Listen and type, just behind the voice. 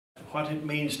what it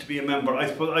means to be a member. I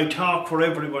suppose I talk for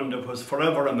everyone that was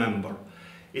forever a member.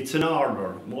 It's an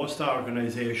order. Most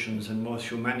organisations and most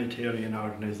humanitarian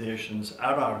organisations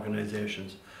are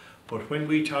organisations. But when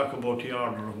we talk about the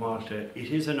Order of Malta,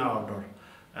 it is an order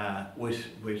when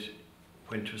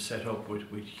it was set up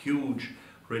with huge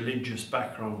religious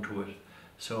background to it.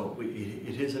 So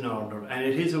it is an order, and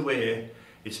it is a way.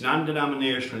 It's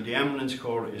non-denominational. The Ambulance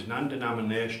Corps is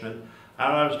non-denominational.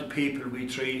 Ours the people we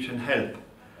treat and help.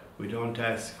 We don't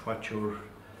ask what your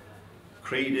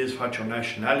creed is, what your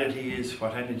nationality is,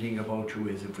 what anything about you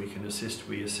is. If we can assist,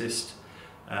 we assist.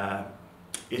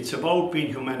 It's about being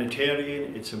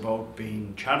humanitarian, it's about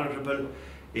being charitable,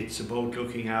 it's about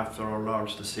looking after our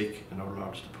Lords the sick and our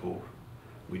Lords the poor.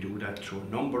 We do that through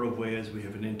a number of ways. We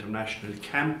have an international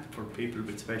camp for people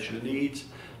with special needs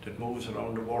that moves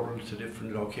around the world to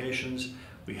different locations.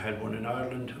 We had one in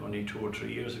Ireland only 2 or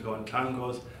 3 years ago in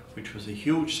Clongowes, which was a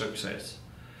huge success.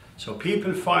 So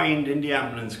people find in the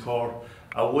Ambulance Corps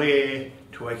a way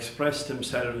to express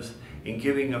themselves in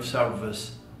giving of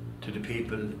service to the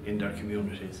people in their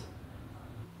communities.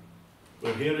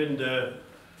 We're here in the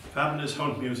fabulous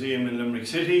Hunt Museum in Limerick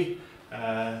City,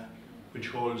 which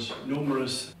holds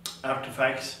numerous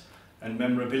artefacts and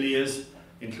memorabilia,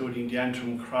 including the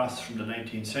Antrim Cross from the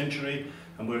 19th century.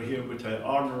 And we're here with the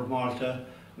Order of Malta,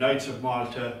 Knights of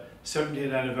Malta,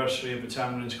 70th anniversary of its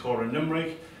Ambulance Corps in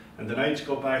Limerick. And the Knights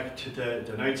go back to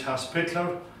the Knights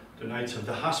Hospitaller, the Knights of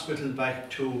the Hospital, back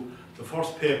to the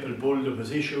first papal bull that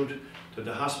was issued to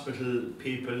the hospital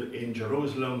people in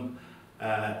Jerusalem,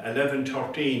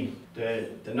 1113.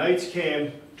 The Knights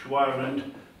came to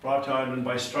Ireland, brought to Ireland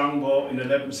by Strongbow in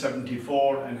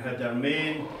 1174, and had their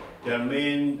main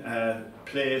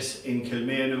place in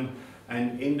Kilmainham,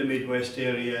 and in the Midwest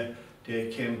area they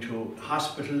came to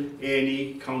Hospital,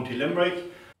 Amy, County Limerick.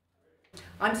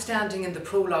 I'm standing in the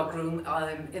Prologue room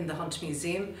in the Hunt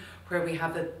Museum, where we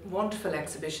have a wonderful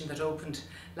exhibition that opened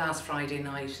last Friday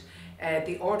night.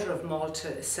 The Order of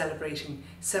Malta is celebrating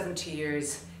 70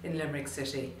 years in Limerick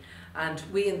City, and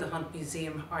we in the Hunt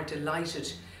Museum are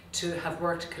delighted to have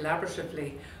worked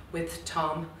collaboratively with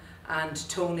Tom and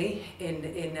Tony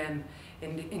in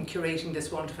curating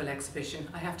this wonderful exhibition.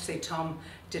 I have to say Tom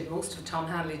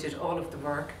Hanley did all of the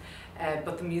work,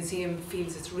 but the museum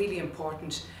feels it's really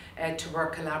important to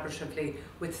work collaboratively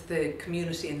with the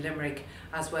community in Limerick,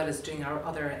 as well as doing our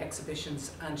other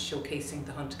exhibitions and showcasing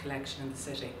the Hunt collection in the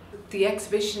city. The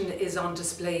exhibition is on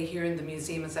display here in the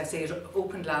museum. As I say, it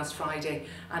opened last Friday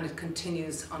and it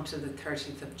continues until the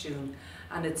 30th of June,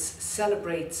 and it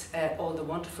celebrates all the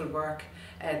wonderful work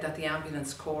that the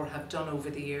Ambulance Corps have done over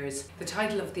the years. The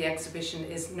title of the exhibition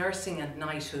is Nursing and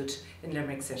Knighthood in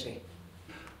Limerick City.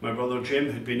 My brother Jim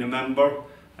had been a member,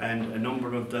 and a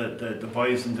number of the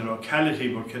boys in the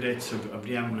locality were cadets of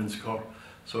the Ambulance Corps,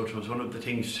 so it was one of the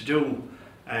things to do,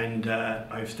 and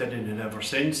I've stayed in it ever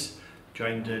since.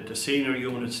 Joined the senior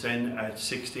units then at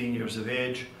 16 years of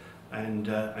age, and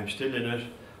I'm still in it,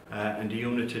 and the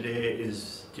unit today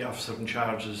is, the officer in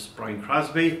charge is Brian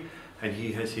Crosby, and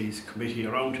he has his committee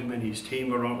around him and his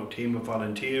team around, a team of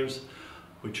volunteers,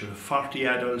 which are 40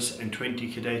 adults and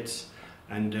 20 cadets,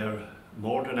 and they're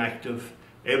more than active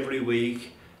every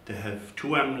week. They have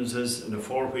 2 ambulances and a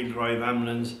 4-wheel drive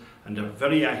ambulance, and they're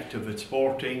very active at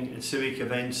sporting and civic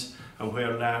events and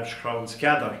where large crowds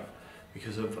gather.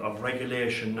 Because of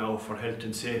regulation now for health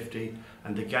and safety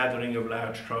and the gathering of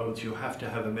large crowds, you have to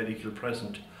have a medical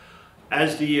present.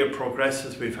 As the year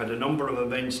progresses, we've had a number of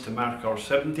events to mark our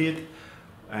 70th,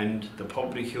 and the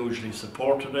public hugely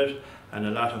supported it, and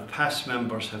a lot of past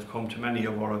members have come to many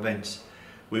of our events.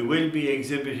 We will be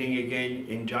exhibiting again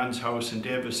in John's house in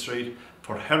Davis Street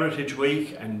for Heritage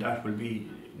Week, and that will be,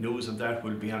 news of that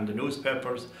will be on the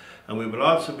newspapers. And we will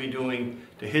also be doing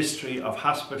the history of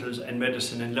hospitals and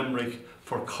medicine in Limerick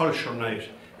for Culture Night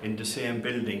in the same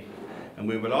building. And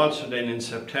we will also then in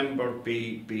September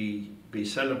be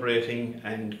celebrating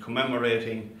and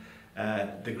commemorating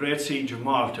the Great Siege of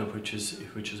Malta, which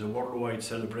is a worldwide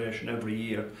celebration every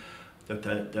year,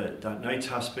 that Knights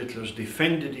Hospitallers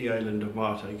defended the island of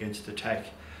Malta against attack.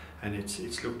 And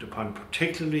it's looked upon,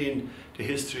 particularly in the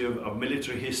history of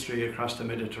military history across the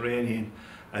Mediterranean,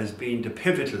 as being the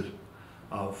pivotal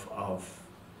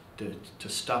to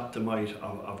stop the might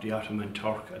of the Ottoman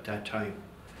Turk at that time.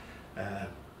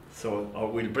 So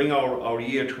we'll bring our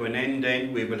year to an end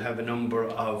then. We will have a number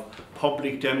of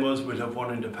public demos. We'll have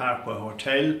one in the Parkway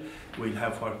Hotel. We'll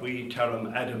have what we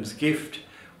term Adam's Gift,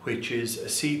 which is a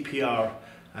CPR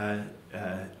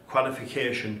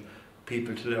qualification,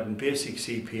 people to learn basic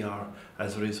CPR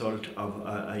as a result of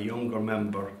a younger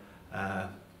member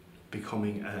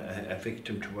becoming a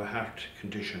victim to a heart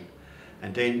condition.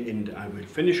 and then I will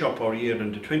finish up our year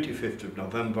on the 25th of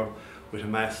November with a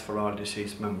Mass for all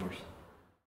deceased members.